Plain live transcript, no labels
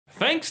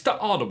Thanks to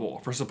Audible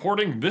for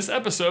supporting this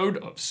episode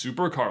of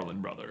Super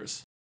Carlin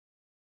Brothers.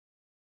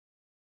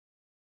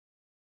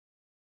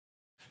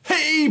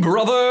 Hey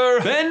brother!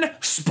 Ben,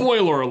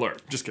 spoiler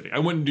alert. Just kidding, I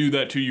wouldn't do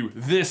that to you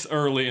this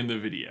early in the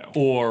video.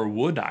 Or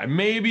would I?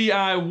 Maybe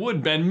I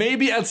would, Ben.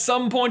 Maybe at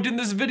some point in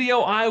this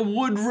video I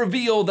would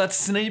reveal that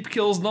Snape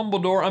kills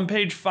Dumbledore on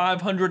page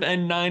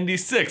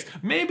 596.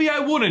 Maybe I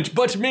wouldn't,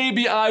 but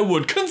maybe I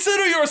would.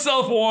 Consider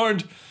yourself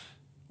warned.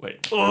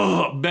 Wait,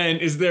 ugh, Ben,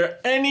 is there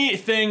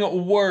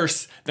anything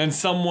worse than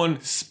someone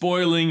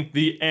spoiling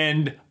the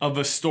end of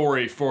a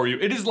story for you?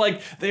 It is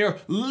like they are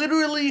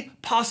literally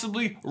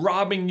possibly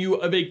robbing you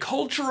of a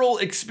cultural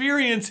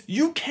experience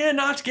you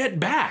cannot get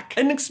back.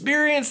 An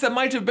experience that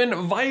might have been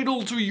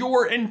vital to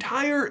your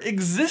entire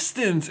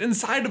existence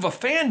inside of a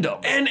fandom.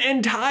 An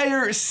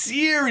entire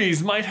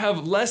series might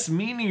have less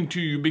meaning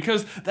to you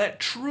because that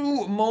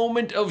true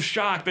moment of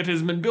shock that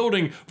has been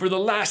building for the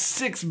last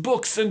 6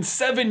 books and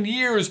 7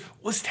 years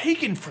was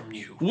taken from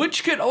you,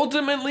 which could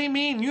ultimately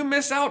mean you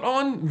miss out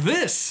on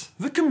this,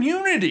 the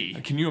community.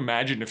 Can you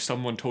imagine if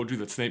someone told you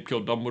that Snape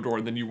killed Dumbledore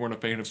and then you weren't a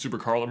fan of Super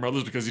Carlin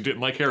Brothers because you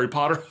didn't like Harry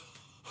Potter?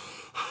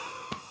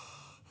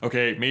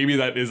 Okay, maybe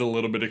that is a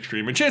little bit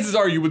extreme, and chances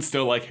are you would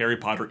still like Harry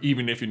Potter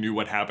even if you knew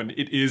what happened.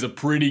 It is a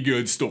pretty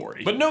good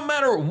story. But no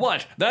matter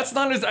what, that's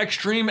not as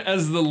extreme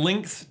as the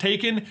lengths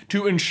taken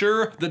to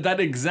ensure that that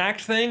exact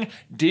thing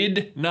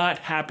did not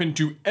happen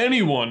to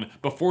anyone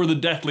before the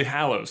Deathly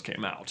Hallows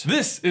came out.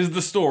 This is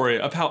the story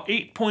of how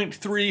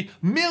 8.3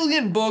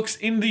 million books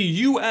in the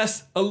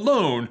US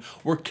alone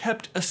were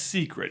kept a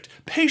secret,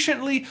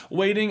 patiently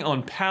waiting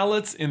on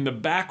pallets in the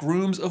back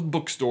rooms of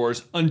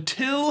bookstores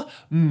until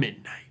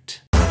midnight.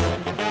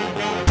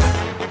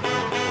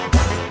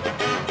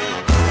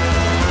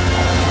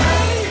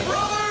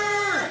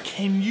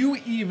 Can you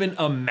even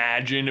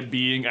imagine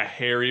being a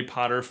Harry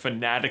Potter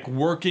fanatic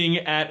working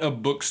at a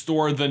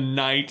bookstore the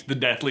night the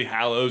Deathly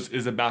Hallows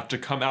is about to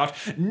come out,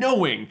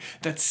 knowing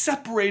that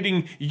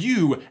separating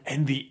you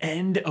and the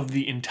end of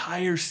the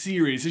entire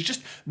series is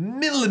just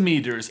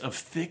millimeters of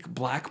thick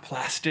black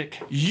plastic?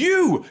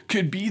 You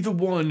could be the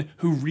one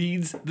who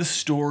reads the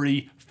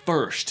story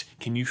first.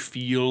 Can you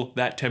feel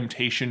that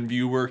temptation,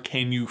 viewer?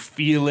 Can you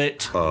feel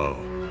it? Oh,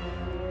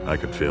 I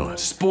could feel it.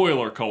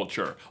 Spoiler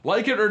culture.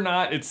 Like it or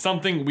not, it's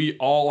something we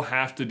all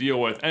have to deal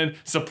with. And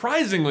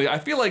surprisingly, I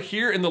feel like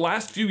here in the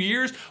last few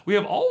years, we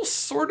have all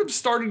sort of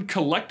started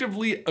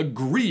collectively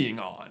agreeing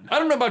on. I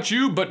don't know about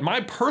you, but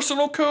my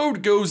personal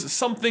code goes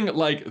something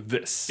like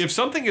this. If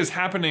something is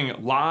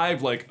happening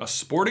live, like a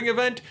sporting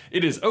event,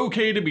 it is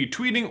okay to be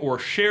tweeting or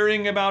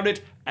sharing about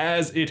it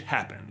as it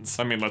happens.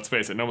 I mean, let's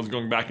face it, no one's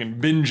going back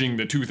and binging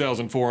the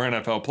 2004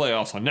 NFL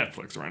playoffs on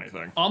Netflix or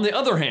anything. On the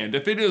other hand,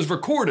 if it is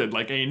recorded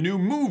like a new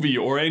movie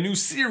or a new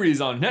series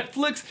on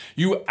Netflix,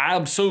 you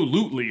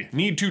absolutely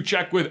need to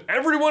check with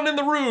everyone in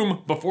the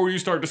room before you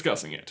start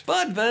discussing it.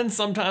 But then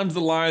sometimes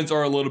the lines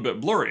are a little bit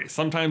blurry.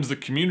 Sometimes the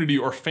community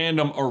or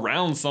fandom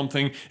around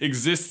something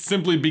exists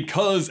simply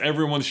because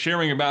everyone's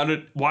sharing about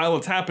it while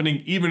it's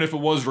happening, even if it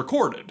was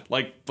recorded,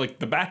 like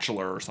The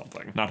Bachelor or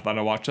something. Not that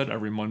I watch that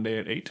every Monday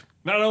at 8.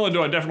 Not only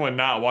do I definitely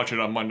not watch it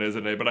on Mondays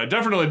a day, but I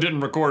definitely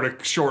didn't record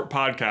a short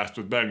podcast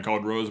with Ben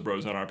called Rose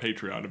Bros on our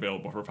Patreon,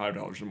 available for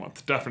 $5 a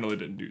month. Definitely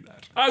didn't do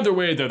that. Either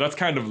way though, that's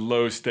kind of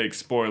low stakes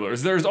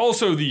spoilers. There's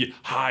also the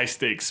high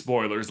stakes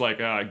spoilers, like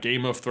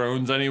Game of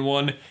Thrones,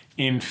 anyone?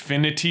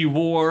 Infinity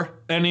War,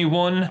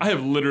 anyone? I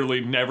have literally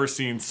never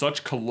seen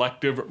such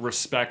collective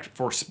respect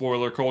for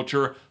spoiler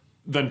culture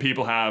than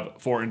people have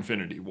for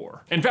Infinity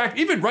War. In fact,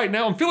 even right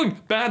now, I'm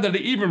feeling bad that I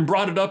even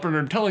brought it up and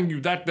I'm telling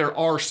you that there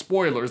are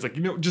spoilers. Like,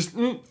 you know, just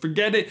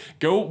forget it.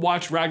 Go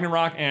watch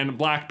Ragnarok and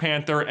Black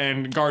Panther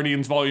and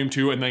Guardians Volume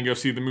 2 and then go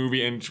see the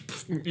movie and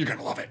you're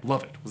gonna love it.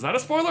 Love it. Was that a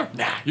spoiler?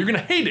 Nah, you're gonna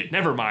hate it.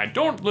 Never mind.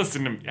 Don't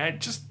listen to me.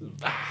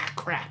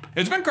 Crap.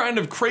 It's been kind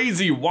of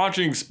crazy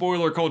watching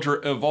spoiler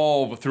culture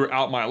evolve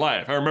throughout my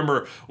life. I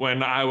remember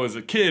when I was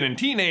a kid and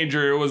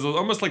teenager, it was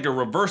almost like a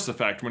reverse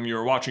effect when you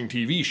were watching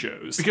TV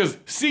shows. Because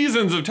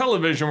seasons of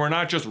television were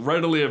not just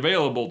readily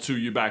available to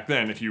you back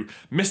then. If you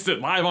missed it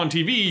live on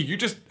TV, you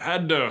just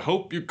had to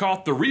hope you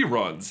caught the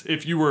reruns.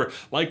 If you were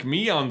like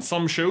me on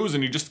some shows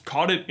and you just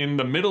caught it in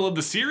the middle of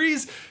the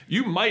series,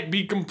 you might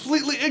be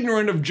completely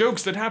ignorant of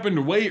jokes that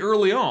happened way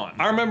early on.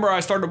 I remember I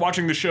started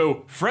watching the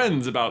show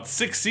Friends about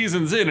 6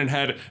 seasons in and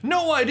had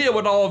no idea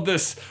what all of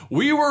this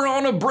 "we were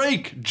on a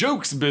break"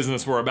 jokes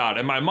business were about,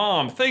 and my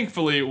mom,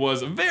 thankfully,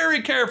 was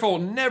very careful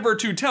never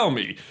to tell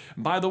me.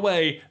 By the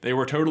way, they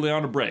were totally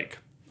on a break.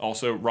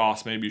 Also,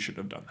 Ross, maybe you should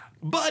have done that.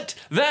 But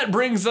that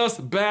brings us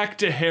back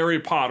to Harry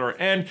Potter,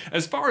 and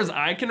as far as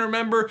I can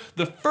remember,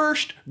 the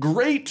first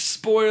great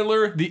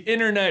spoiler the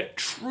internet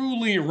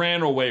truly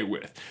ran away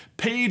with.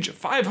 Page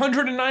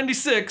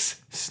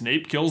 596,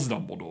 Snape kills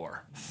Dumbledore.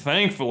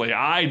 Thankfully,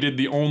 I did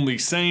the only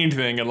sane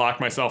thing and locked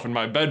myself in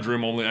my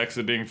bedroom, only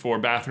exiting for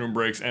bathroom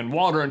breaks and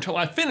water until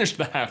I finished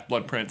the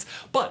Half-Blood Prince.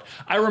 But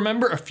I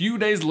remember a few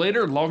days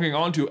later logging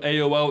on to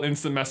AOL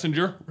Instant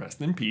Messenger,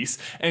 rest in peace,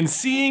 and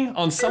seeing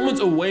on someone's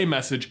away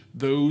message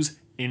those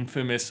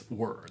infamous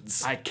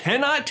words. I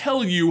cannot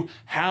tell you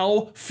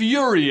how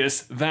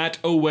furious that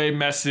away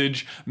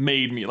message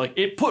made me. Like,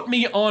 it put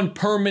me on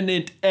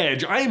permanent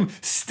edge. I am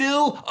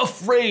still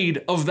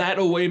afraid of that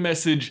away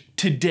message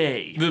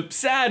today. The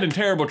sad and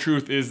terrible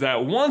truth is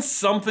that once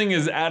something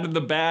is out of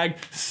the bag,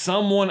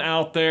 someone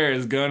out there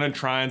is gonna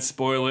try and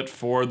spoil it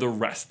for the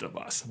rest of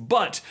us.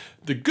 But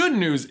the good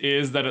news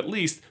is that at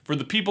least for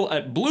the people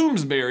at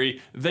Bloomsbury,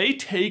 they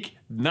take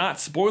not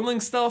spoiling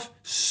stuff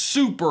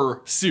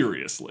super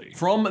seriously.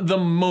 From the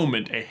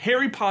moment a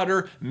Harry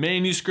Potter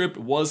manuscript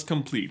was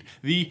complete,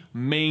 the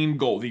main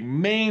goal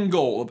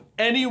of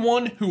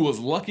anyone who was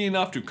lucky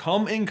enough to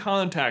come in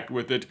contact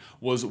with it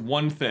was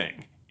one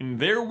thing. In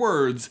their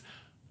words,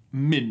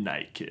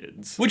 midnight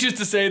kids. Which is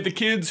to say, the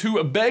kids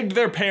who begged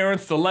their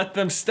parents to let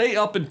them stay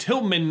up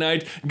until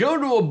midnight, go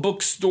to a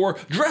bookstore,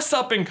 dress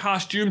up in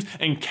costumes,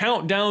 and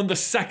count down the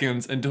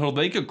seconds until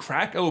they could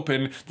crack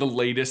open the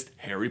latest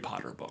Harry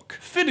Potter book.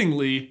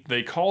 Fittingly,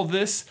 they call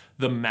this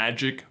the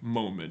magic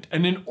moment.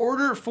 And in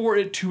order for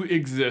it to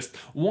exist,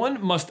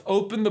 one must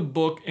open the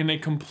book in a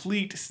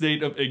complete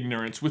state of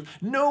ignorance with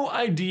no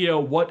idea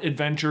what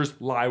adventures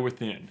lie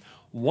within.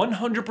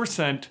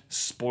 100%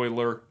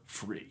 spoiler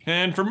free.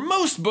 And for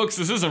most books,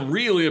 this isn't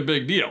really a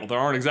big deal. There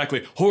aren't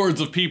exactly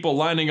hordes of people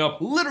lining up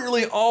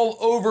literally all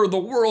over the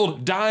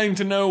world dying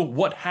to know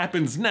what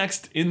happens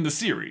next in the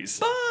series.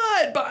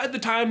 But by the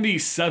time the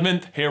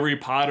 7th Harry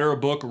Potter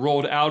book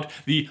rolled out,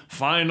 the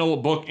final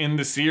book in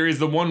the series,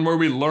 the one where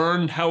we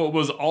learned how it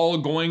was all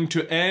going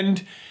to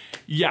end,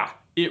 yeah,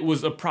 it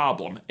was a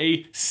problem.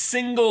 A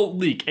single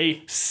leak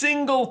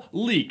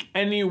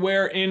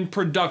anywhere in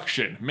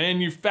production,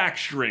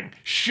 manufacturing,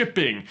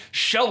 shipping,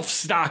 shelf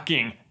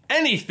stocking,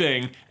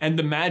 anything, and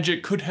the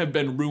magic could have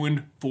been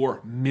ruined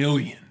for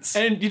millions.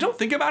 And you don't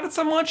think about it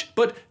so much,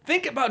 but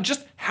think about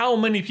just how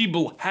many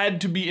people had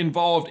to be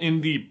involved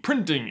in the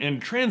printing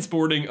and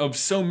transporting of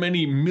so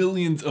many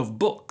millions of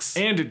books.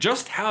 And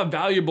just how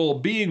valuable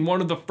being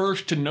one of the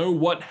first to know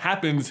what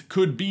happens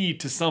could be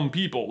to some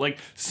people. Like,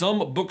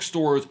 some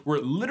bookstores were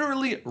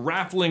literally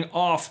raffling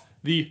off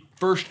the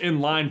first in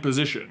line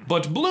position.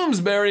 But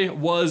Bloomsbury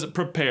was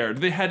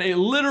prepared. They had a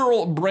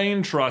literal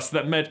brain trust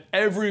that met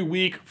every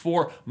week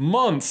for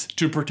months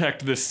to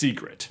protect this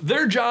secret.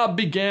 Their job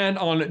began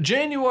on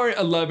January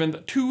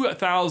 11th,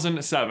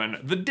 2007,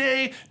 the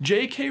day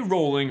J.K.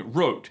 Rowling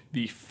wrote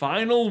the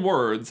final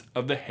words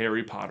of the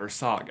Harry Potter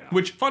saga.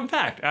 Which, fun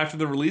fact, after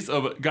the release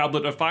of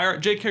Goblet of Fire,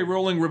 J.K.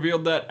 Rowling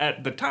revealed that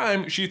at the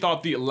time, she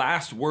thought the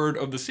last word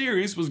of the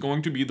series was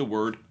going to be the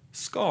word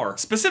scar.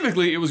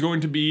 Specifically, it was going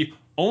to be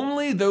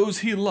only those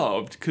he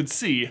loved could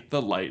see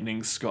the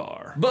lightning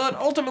scar. But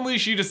ultimately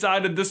she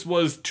decided this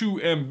was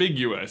too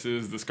ambiguous.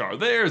 Is the scar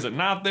there? Is it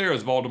not there?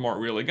 Is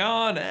Voldemort really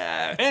gone?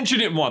 And she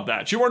didn't want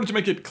that. She wanted to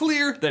make it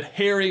clear that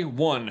Harry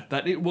won,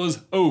 that it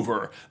was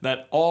over,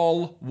 that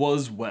all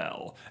was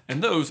well.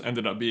 And those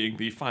ended up being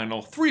the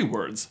final 3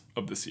 words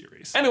of the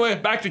series. Anyway,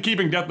 back to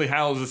keeping Deathly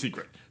Hallows a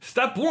secret.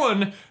 Step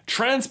 1,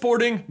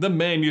 transporting the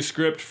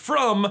manuscript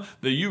from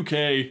the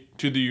UK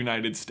to the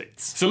United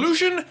States.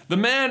 Solution? The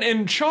man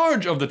in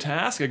charge of the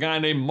task, a guy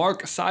named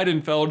Mark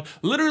Seidenfeld,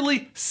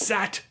 literally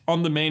sat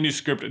on the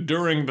manuscript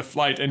during the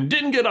flight and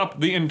didn't get up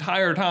the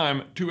entire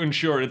time to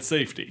ensure its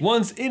safety.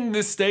 Once in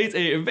the States,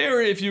 a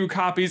very few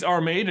copies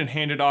are made and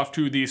handed off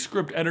to the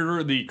script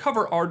editor, the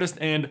cover artist,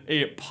 and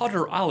a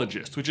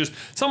Potterologist, which is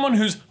someone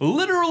whose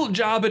literal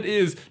job it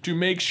is to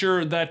make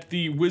sure that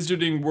the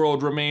wizarding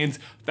world remains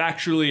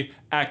factually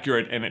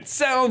accurate. And it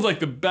sounds like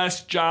the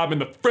best job in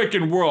the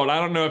frickin' world. I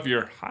don't know if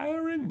you're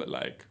hiring, but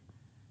like...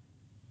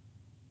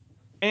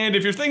 And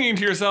if you're thinking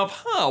to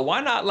yourself, why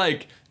not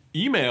like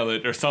email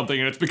it or something?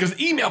 And it's because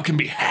email can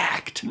be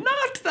hacked.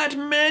 Not that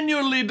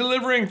manually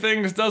delivering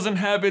things doesn't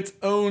have its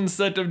own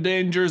set of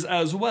dangers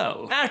as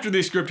well. After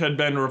the script had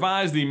been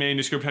revised, the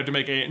manuscript had to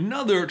make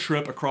another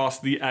trip across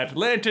the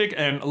Atlantic,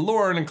 and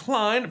Lauren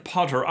Klein,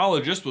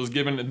 Potterologist, was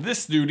given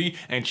this duty,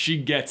 and she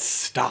gets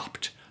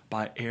stopped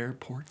by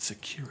airport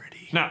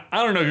security. Now,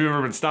 I don't know if you've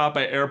ever been stopped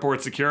by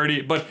airport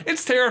security, but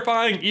it's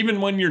terrifying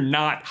even when you're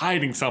not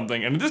hiding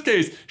something. And in this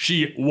case,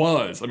 she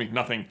was. I mean,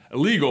 nothing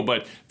illegal,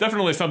 but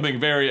definitely something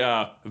very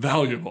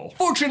valuable.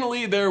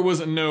 Fortunately, there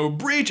was no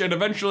breach, and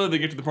eventually they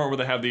get to the point where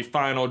they have the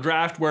final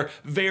draft where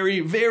very,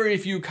 very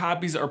few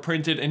copies are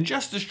printed and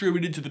just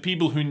distributed to the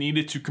people who need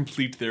it to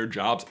complete their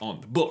jobs on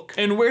the book.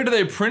 And where do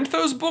they print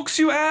those books,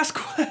 you ask?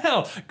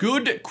 Well,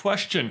 good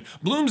question.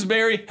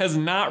 Bloomsbury has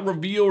not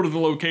revealed the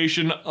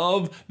location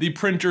of the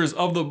printers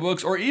of the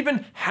books, or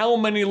even how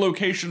many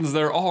locations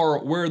there are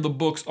where the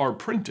books are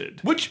printed.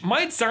 Which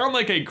might sound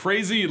like a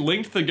crazy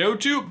length to go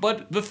to,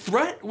 but the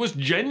threat was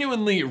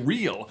genuinely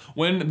real.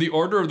 When the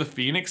Order of the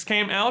Phoenix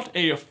came out,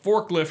 a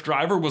forklift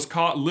driver was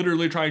caught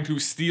literally trying to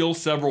steal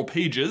several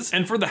pages.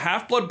 And for the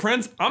Half-Blood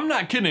Prince, I'm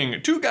not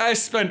kidding, 2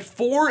 guys spent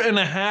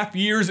 4.5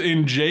 years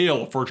in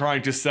jail for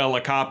trying to sell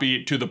a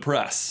copy to the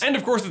press. And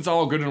of course, it's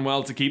all good and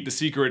well to keep the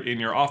secret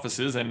in your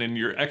offices and in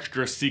your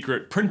extra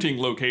secret printing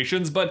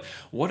locations, but but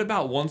what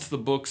about once the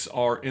books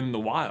are in the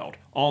wild,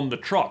 on the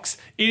trucks,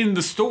 in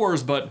the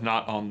stores, but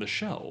not on the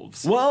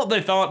shelves? Well,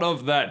 they thought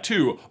of that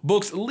too.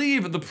 Books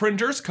leave the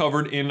printers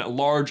covered in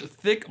large,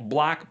 thick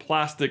black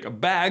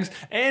plastic bags,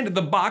 and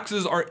the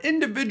boxes are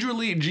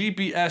individually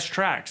GPS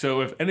tracked,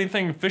 so if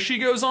anything fishy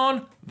goes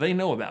on, they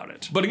know about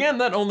it. But again,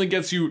 that only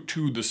gets you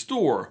to the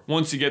store.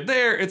 Once you get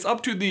there, it's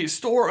up to the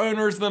store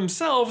owners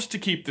themselves to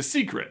keep the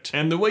secret.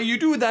 And the way you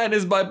do that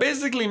is by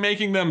basically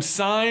making them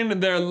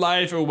sign their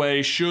life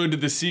away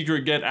should the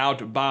secret get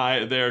out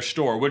by their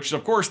store, which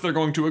of course they're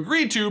going to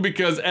agree to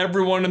because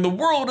everyone in the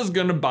world is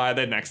gonna buy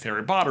the next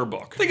Harry Potter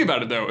book. Think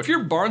about it though, if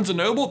you're Barnes &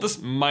 Noble,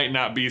 this might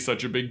not be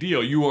such a big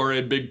deal. You are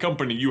a big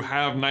company, you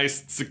have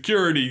nice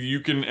security you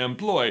can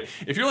employ.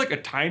 If you're like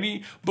a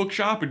tiny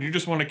bookshop and you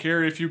just want to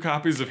carry a few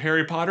copies of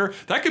Harry Potter,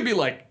 that could be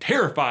like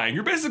terrifying.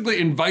 You're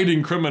basically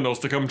inviting criminals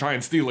to come try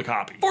and steal a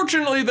copy.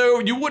 Fortunately though,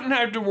 you wouldn't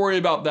have to worry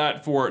about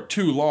that for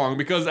too long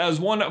because as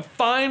one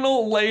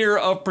final layer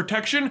of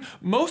protection,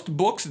 most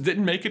books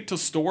didn't make it to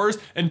stores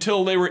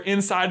until they were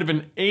inside of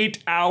an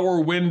 8-hour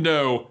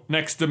window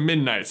next to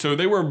midnight. So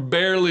they were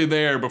barely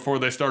there before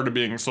they started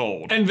being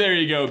sold. And there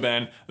you go,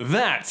 Ben.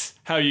 That's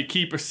how you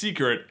keep a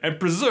secret and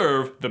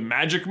preserve the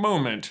magic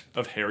moment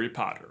of Harry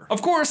Potter.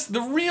 Of course, the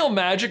real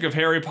magic of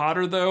Harry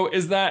Potter though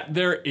is that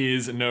there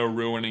is no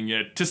ruining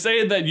it. To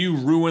say that you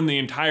ruin the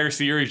entire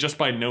series just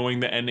by knowing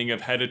the ending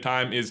ahead of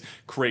time is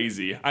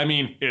crazy. I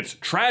mean, it's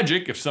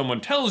tragic if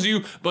someone tells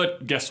you,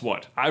 but guess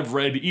what? I've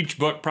read each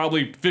book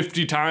probably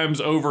 50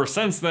 times over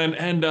since then,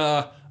 and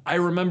I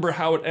remember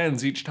how it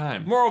ends each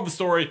time. Moral of the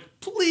story,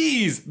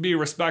 please be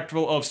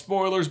respectful of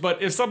spoilers,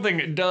 but if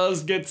something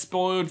does get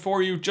spoiled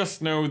for you,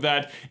 just know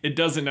that it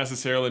doesn't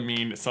necessarily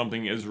mean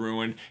something is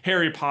ruined.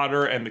 Harry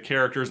Potter and the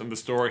characters and the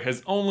story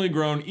has only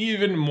grown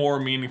even more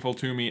meaningful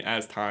to me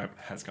as time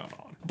has gone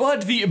on.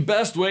 But the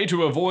best way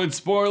to avoid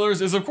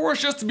spoilers is of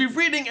course just to be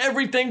reading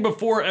everything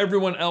before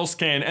everyone else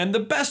can, and the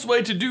best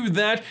way to do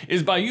that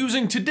is by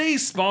using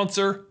today's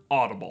sponsor,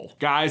 Audible.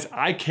 Guys,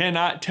 I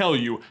cannot tell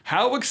you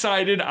how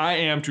excited I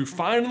am to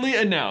finally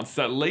announce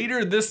that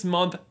later this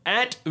month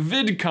at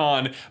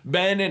VidCon,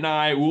 Ben and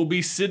I will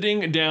be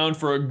sitting down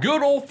for a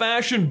good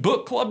old-fashioned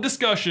book club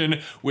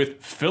discussion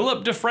with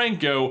Philip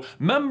DeFranco,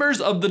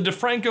 members of the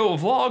DeFranco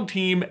vlog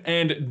team,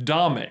 and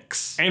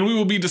Domix. And we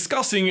will be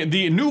discussing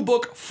the new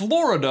book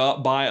Florida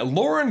by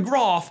Lauren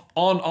Groff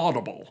on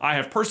Audible. I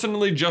have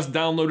personally just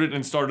downloaded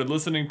and started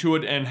listening to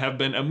it and have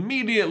been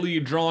immediately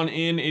drawn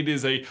in. It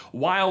is a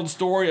wild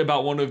story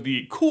about one of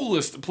the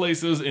coolest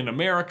places in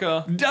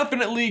America.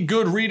 Definitely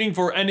good reading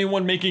for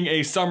anyone making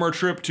a summer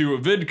trip to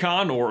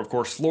VidCon, or of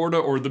course Florida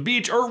or the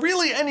beach, or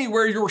really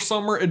anywhere your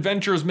summer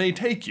adventures may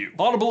take you.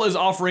 Audible is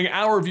offering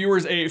our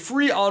viewers a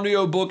free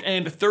audiobook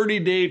and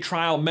 30-day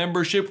trial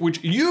membership, which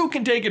you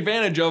can take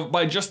advantage of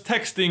by just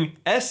texting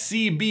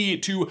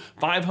SCB to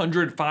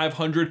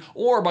 500-500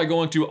 or by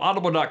going to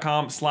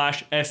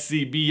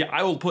audible.com/SCB.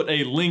 I will put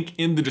a link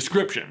in the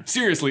description.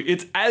 Seriously,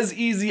 it's as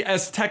easy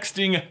as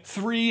texting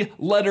 3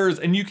 letters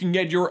and you can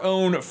get your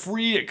own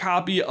free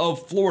copy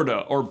of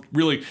Florida, or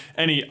really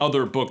any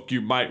other book you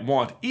might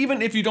want,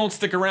 even if you don't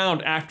stick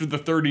around after the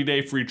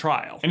 30-day free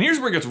trial. And here's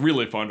where it gets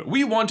really fun.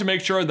 We want to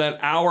make sure that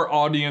our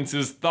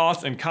audience's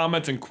thoughts and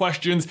comments and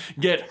questions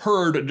get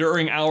heard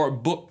during our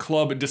book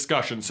club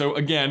discussion. So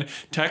again,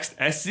 text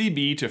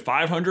SCB to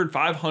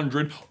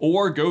 500-500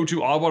 or go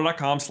to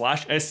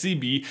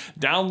audible.com/SCB,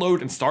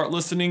 download and start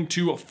listening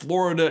to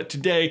Florida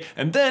today,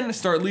 and then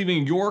start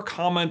leaving your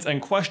comments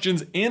and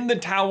questions in the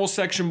towel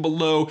section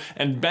below,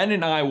 and Ben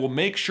and I will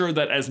make sure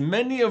that as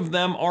many of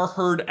them are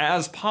heard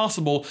as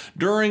possible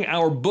during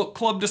our book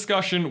club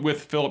discussion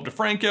with Philip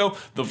DeFranco,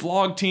 the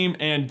vlog team,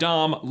 and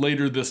Dom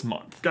later this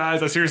month.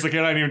 Guys, I seriously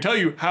cannot even tell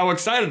you how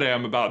excited I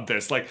am about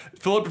this. Like,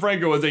 Philip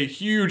DeFranco was a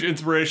huge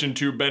inspiration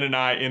to Ben and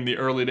I in the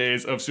early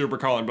days of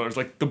SuperCarlinBrothers.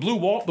 Like, the blue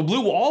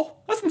wall?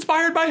 That's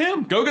inspired by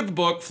him. Go get the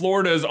book.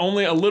 Florida is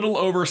only a little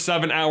over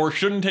 7 hours.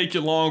 Shouldn't take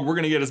you long. We're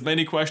gonna get as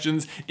many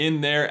questions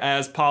in there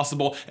as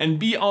possible, and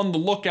be on the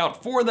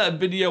lookout for that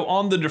video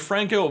on the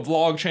DeFranco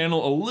vlog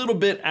channel a little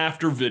bit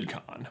after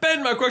VidCon.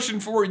 Ben, my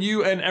question for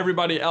you and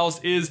everybody else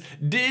is,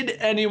 did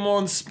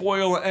anyone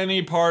spoil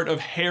any part of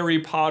Harry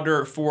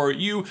Potter for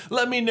you?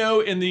 Let me know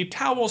in the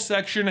towel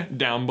section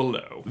down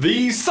below.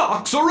 These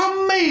socks are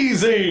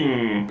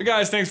amazing! But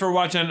guys, thanks for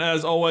watching.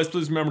 As always,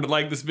 please remember to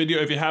like this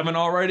video if you haven't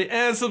already,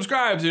 and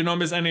subscribe so you don't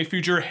miss any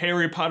future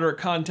Harry Potter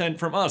content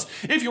from us.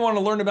 If you want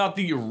to learn about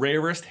the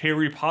rarest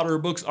Harry Potter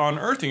books on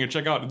Earth, you can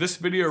check out this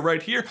video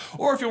right here,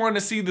 or if you want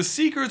to see the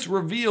secrets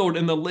revealed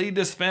in the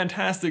latest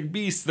Fantastic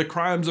Beasts, The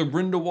Crimes of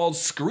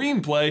Grindelwald's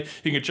screenplay,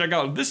 you can check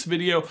out this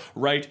video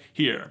right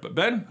here. But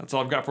Ben, that's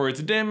all I've got for you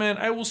today, man.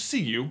 I will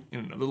see you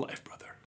in another life, brother.